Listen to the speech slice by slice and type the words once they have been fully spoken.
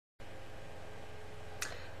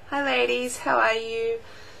Hi ladies, how are you?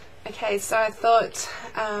 Okay, so I thought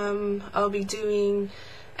I'll be doing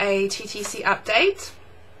a TTC update.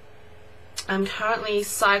 I'm currently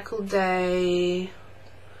cycle day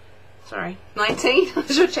 19. I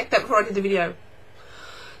should have checked that before I did the video.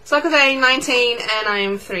 Cycle day 19 and I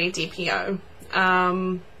am 3 DPO.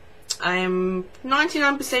 I am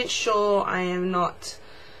 99% sure I am not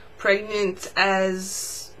pregnant,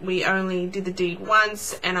 as we only did the deed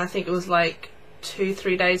once, and I think it was like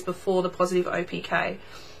 2-3 days before the positive OPK,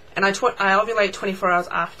 and I ovulate 24 hours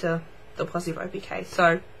after the positive OPK,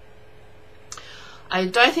 so I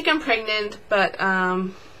don't think I'm pregnant, but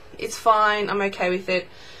it's fine. I'm okay with it.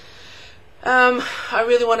 I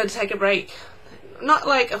really wanted to take a break, not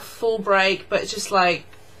like a full break, but just like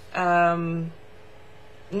not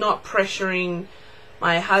pressuring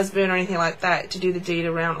my husband or anything like that to do the deed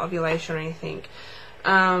around ovulation or anything.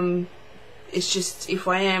 It's just, if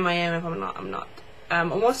I am, I am. If I'm not, I'm not.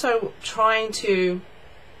 I'm also trying to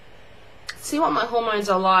see what my hormones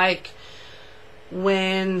are like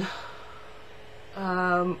when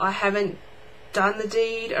I haven't done the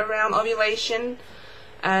deed around ovulation,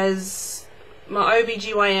 as my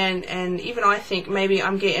OBGYN and even I think maybe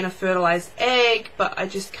I'm getting a fertilized egg, but I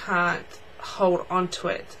just can't hold on to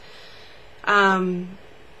it. I've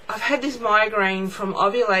had this migraine from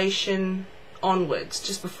ovulation onwards,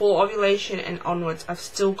 just before ovulation and onwards. I've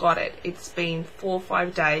still got it. It's been 4 or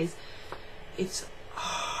 5 days. It's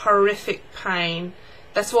horrific pain.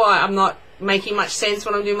 That's why I'm not making much sense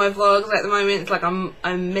when I'm doing my vlogs at the moment. It's like I'm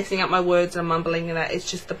messing up my words and mumbling and that.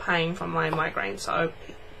 It's just the pain from my migraine, so I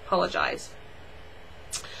apologize.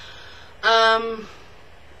 I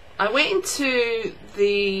went into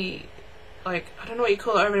the, like, I don't know what you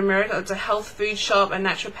call it over in America. It's a health food shop, a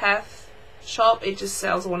naturopath shop. It just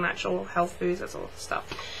sells all natural health foods, that sort of stuff.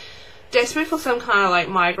 Desperate for some kind of like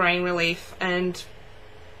migraine relief, and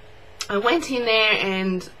I went in there,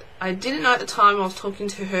 and I didn't know at the time I was talking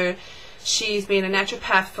to her. She's been a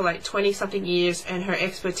naturopath for like 20 something years, and her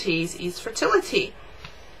expertise is fertility.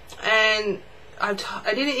 And I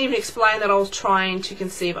didn't even explain that I was trying to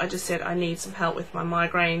conceive. I just said I need some help with my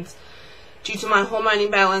migraines due to my hormone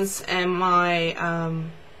imbalance and my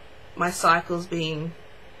my cycles being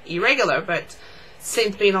irregular, but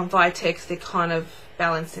since being on Vitex, they're kind of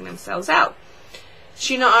balancing themselves out.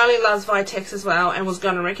 She not only loves Vitex as well and was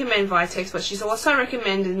going to recommend Vitex, but she's also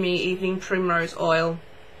recommended me evening primrose oil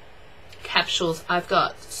capsules. I've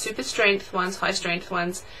got super strength ones, high strength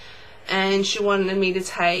ones, and she wanted me to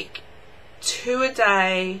take 2 a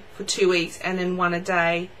day for 2 weeks and then 1 a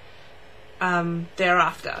day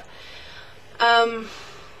thereafter.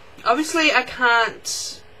 Obviously I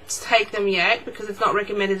can't take them yet because it's not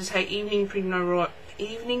recommended to take evening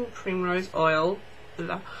primrose oil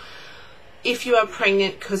if you are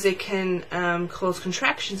pregnant, because it can cause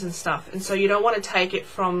contractions and stuff, and so you don't want to take it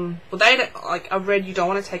from, well, they don't, like I've read, you don't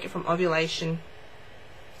want to take it from ovulation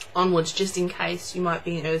onwards, just in case you might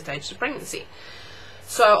be in early stages of pregnancy.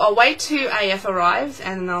 So I'll wait till AF arrives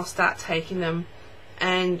and then I'll start taking them.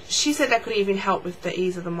 And she said that could even help with the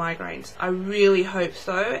ease of the migraines. I really hope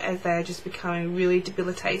so, as they're just becoming really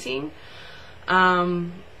debilitating.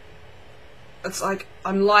 It's like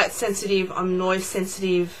I'm light sensitive, I'm noise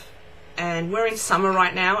sensitive, and we're in summer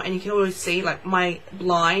right now, and you can always see like my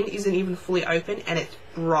blind isn't even fully open and it's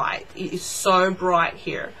bright. It is so bright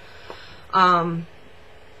here.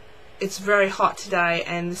 It's very hot today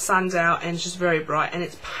and the sun's out and it's just very bright, and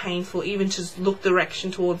it's painful even to look direction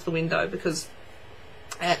towards the window because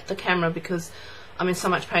at the camera, because I'm in so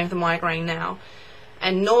much pain with the migraine now.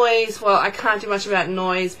 And noise, well, I can't do much about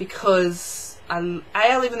noise because I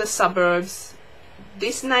live in the suburbs.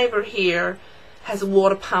 This neighbour here has a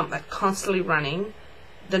water pump that's constantly running.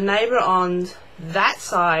 The neighbour on that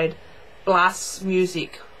side blasts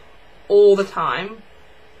music all the time.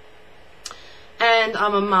 And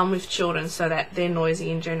I'm a mum with children, so that they're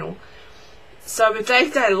noisy in general. So with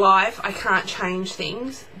day-to-day life, I can't change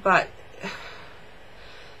things, but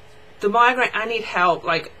the migraine, I need help.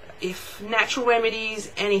 Like, if natural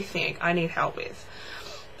remedies, anything, I need help with.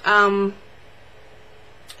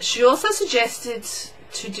 She also suggested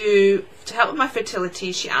to help with my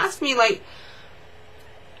fertility. She asked me, like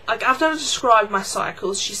after I described my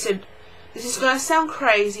cycles, she said, this is going to sound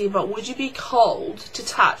crazy, but would you be cold to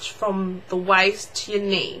touch from the waist to your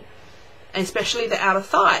knee, and especially the outer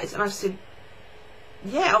thighs? And I said,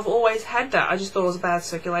 yeah, I've always had that. I just thought it was a bad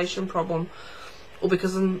circulation problem, or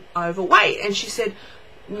because I'm overweight. And she said,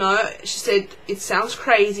 no, she said, it sounds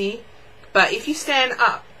crazy, but if you stand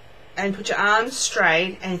up and put your arms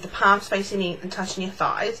straight and the palms facing in and touching your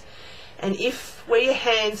thighs, and if where your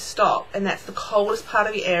hands stop, and that's the coldest part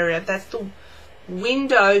of your area, that's the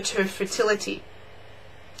window to fertility.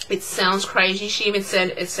 It sounds crazy. She even said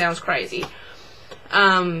it sounds crazy.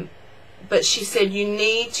 But she said you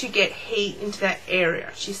need to get heat into that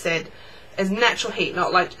area. She said as natural heat,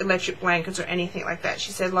 not like electric blankets or anything like that.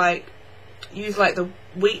 She said like use like the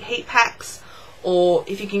wheat heat packs, or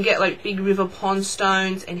if you can get like big river pond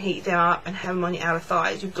stones and heat them up and have them on your outer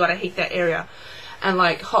thighs, you've got to heat that area. And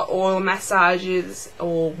like hot oil massages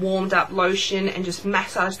or warmed up lotion, and just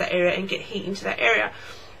massage that area and get heat into that area.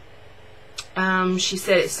 She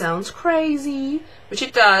said it sounds crazy, which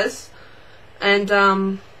it does, and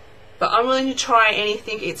but I'm willing to try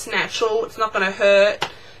anything. It's natural, it's not going to hurt,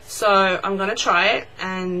 so I'm going to try it.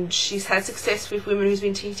 And she's had success with women who's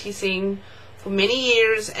been TTCing for many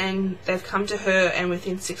years, and they've come to her, and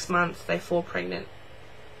within 6 months they fall pregnant.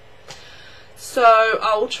 So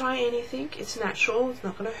I will try anything. It's natural, it's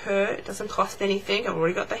not going to hurt, it doesn't cost anything. I've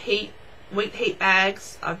already got the wheat heat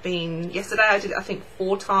bags. Yesterday I did I think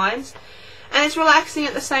 4 times, and it's relaxing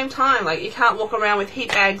at the same time. Like, you can't walk around with heat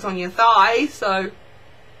bags on your thighs, so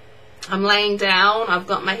I'm laying down, I've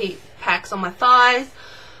got my heat packs on my thighs,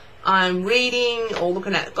 I'm reading or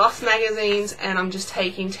looking at goss magazines, and I'm just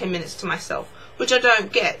taking 10 minutes to myself, which I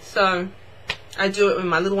don't get. So I do it when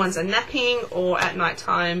my little ones are napping, or at night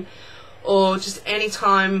time, or just any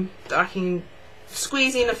time that I can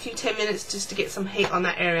squeeze in a few 10 minutes just to get some heat on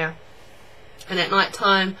that area. And at night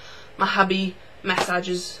time, my hubby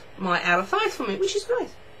massages my outer thighs for me, which is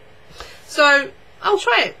nice. So I'll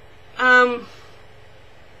try it. I'll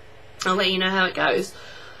let you know how it goes.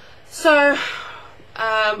 So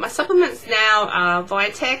my supplements now are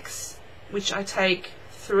Vitex, which I take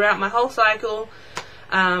throughout my whole cycle.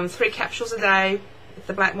 3 capsules a day.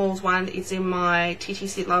 The Black Moles one is in my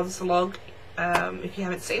TTC Loves log, if you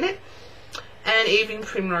haven't seen it. And even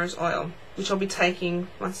Primrose Oil, which I'll be taking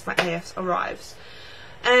once my AF arrives.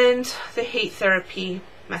 And the heat therapy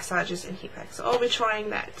massages and heat packs. So I'll be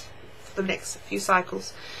trying that for the next few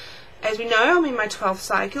cycles. As we know, I'm in my 12th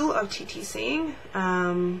cycle of TTCing.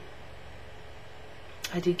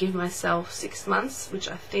 I did give myself 6 months, which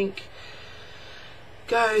I think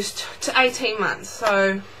goes to 18 months.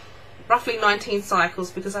 So roughly 19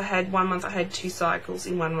 cycles, because I had 1 month, I had 2 cycles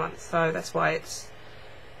in 1 month. So that's why it's,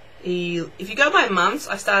 if you go by months,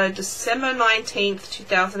 I started December 19th,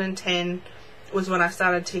 2010 was when I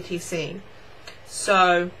started TTCing.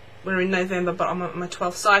 So we're in November, but I'm on my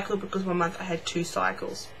 12th cycle, because 1 month I had 2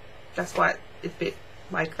 cycles. That's why it's a bit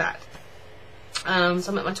like that. So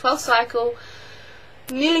I'm at my 12th cycle,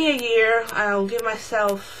 nearly a year. I'll give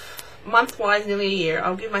myself, month-wise, nearly a year.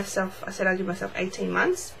 I said I'll give myself 18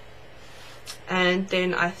 months. And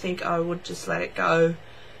then I think I would just let it go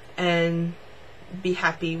and be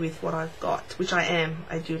happy with what I've got, which I am.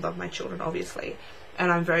 I do love my children, obviously,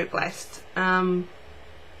 and I'm very blessed.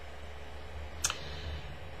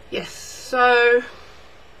 Yes, so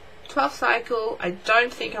 12th cycle. I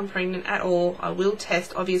don't think I'm pregnant at all. I will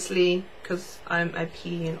test, obviously, because I'm a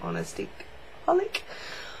pee and honestic-holic.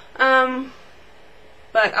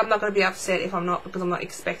 But I'm not going to be upset if I'm not, because I'm not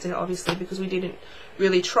expecting it, obviously, because we didn't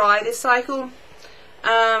really try this cycle.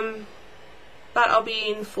 But I'll be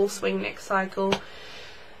in full swing next cycle.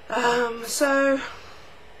 So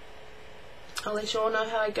I'll let you all know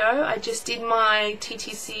how I go. I just did my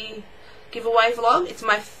TTC giveaway vlog. It's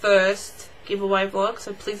my first giveaway vlog,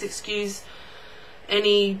 so please excuse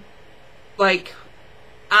any like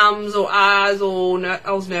ums or ahs, or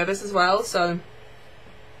I was nervous as well, so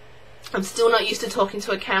I'm still not used to talking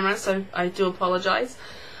to a camera, so I do apologise.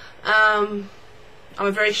 I'm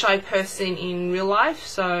a very shy person in real life,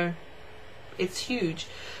 so it's huge.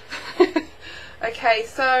 Okay,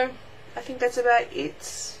 so I think that's about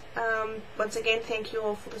it. Once again, thank you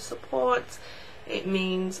all for the support. It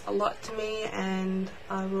means a lot to me, and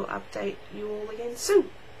I will update you all again soon.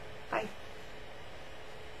 Bye.